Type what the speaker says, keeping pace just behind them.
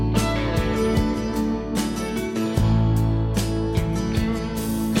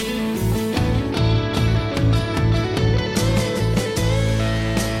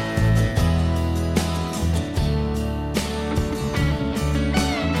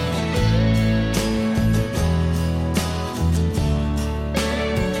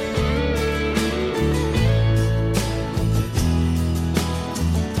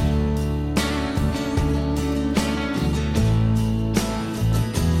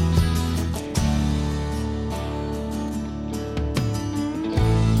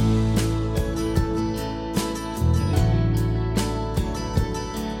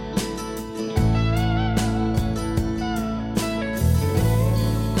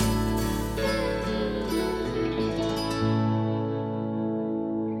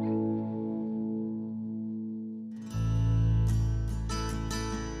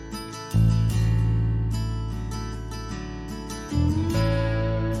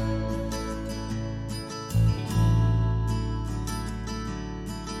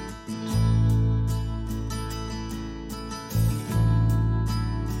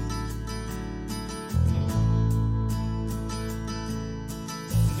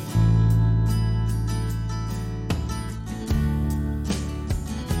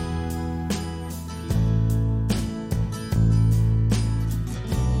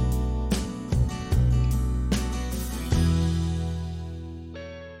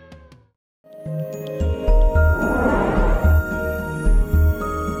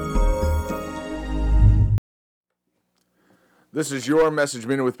This is your Message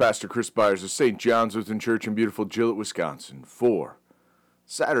Minute with Pastor Chris Byers of St. John's Lutheran Church in beautiful Gillett, Wisconsin, for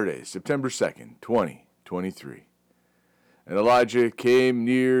Saturday, September 2nd, 2023. And Elijah came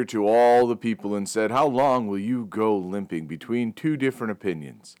near to all the people and said, "How long will you go limping between two different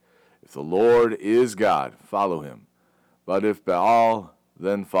opinions? If the Lord is God, follow him. But if Baal,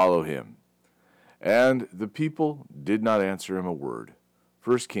 then follow him." And the people did not answer him a word.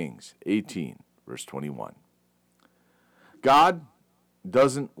 1 Kings 18, verse 21. God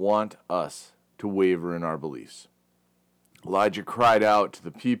doesn't want us to waver in our beliefs. Elijah cried out to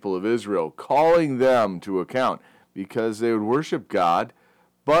the people of Israel, calling them to account because they would worship God,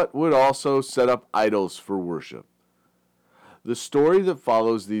 but would also set up idols for worship. The story that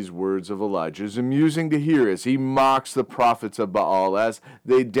follows these words of Elijah is amusing to hear as he mocks the prophets of Baal as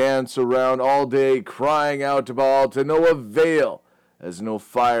they dance around all day crying out to Baal to no avail, as no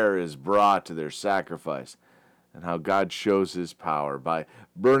fire is brought to their sacrifice, and how God shows his power by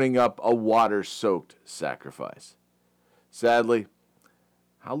burning up a water-soaked sacrifice. Sadly,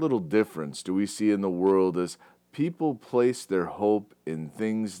 how little difference do we see in the world as people place their hope in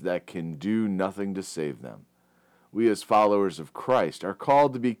things that can do nothing to save them. We as followers of Christ are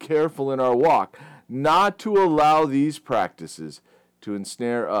called to be careful in our walk, not to allow these practices to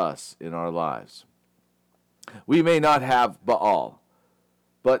ensnare us in our lives. We may not have Baal,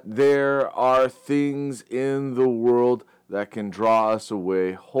 but there are things in the world that can draw us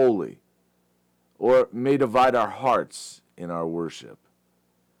away wholly, or may divide our hearts in our worship.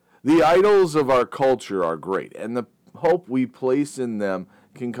 The idols of our culture are great, and the hope we place in them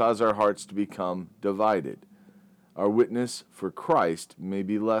can cause our hearts to become divided. Our witness for Christ may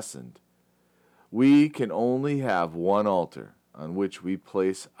be lessened. We can only have one altar on which we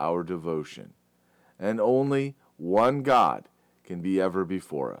place our devotion, and only one God can be ever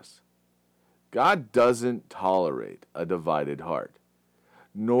before us. God doesn't tolerate a divided heart,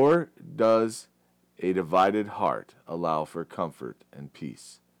 nor does a divided heart allow for comfort and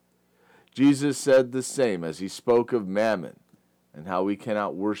peace. Jesus said the same as he spoke of mammon and how we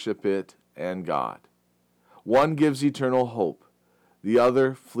cannot worship it and God. One gives eternal hope, the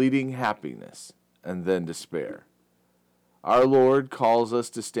other fleeting happiness and then despair. Our Lord calls us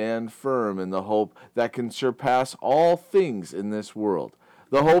to stand firm in the hope that can surpass all things in this world,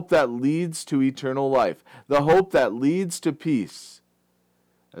 the hope that leads to eternal life, the hope that leads to peace.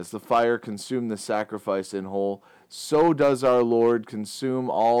 As the fire consumed the sacrifice in whole, so does our Lord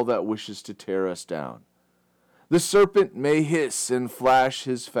consume all that wishes to tear us down. The serpent may hiss and flash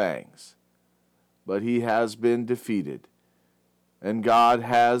his fangs, but he has been defeated, and God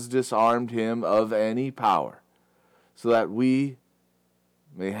has disarmed him of any power, so that we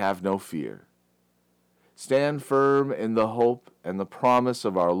may have no fear. Stand firm in the hope and the promise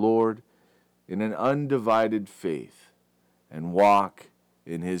of our Lord in an undivided faith, and walk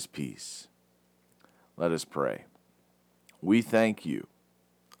in his peace. Let us pray. We thank you,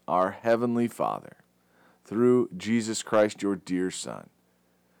 our Heavenly Father, through Jesus Christ, your dear Son,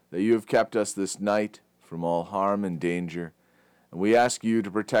 that you have kept us this night from all harm and danger, and we ask you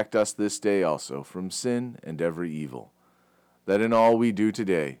to protect us this day also from sin and every evil, that in all we do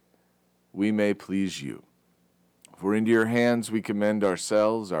today we may please you. For into your hands we commend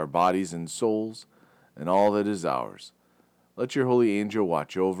ourselves, our bodies and souls, and all that is ours. Let your holy angel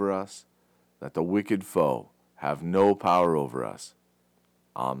watch over us, that the wicked foe have no power over us.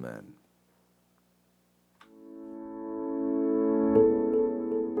 Amen.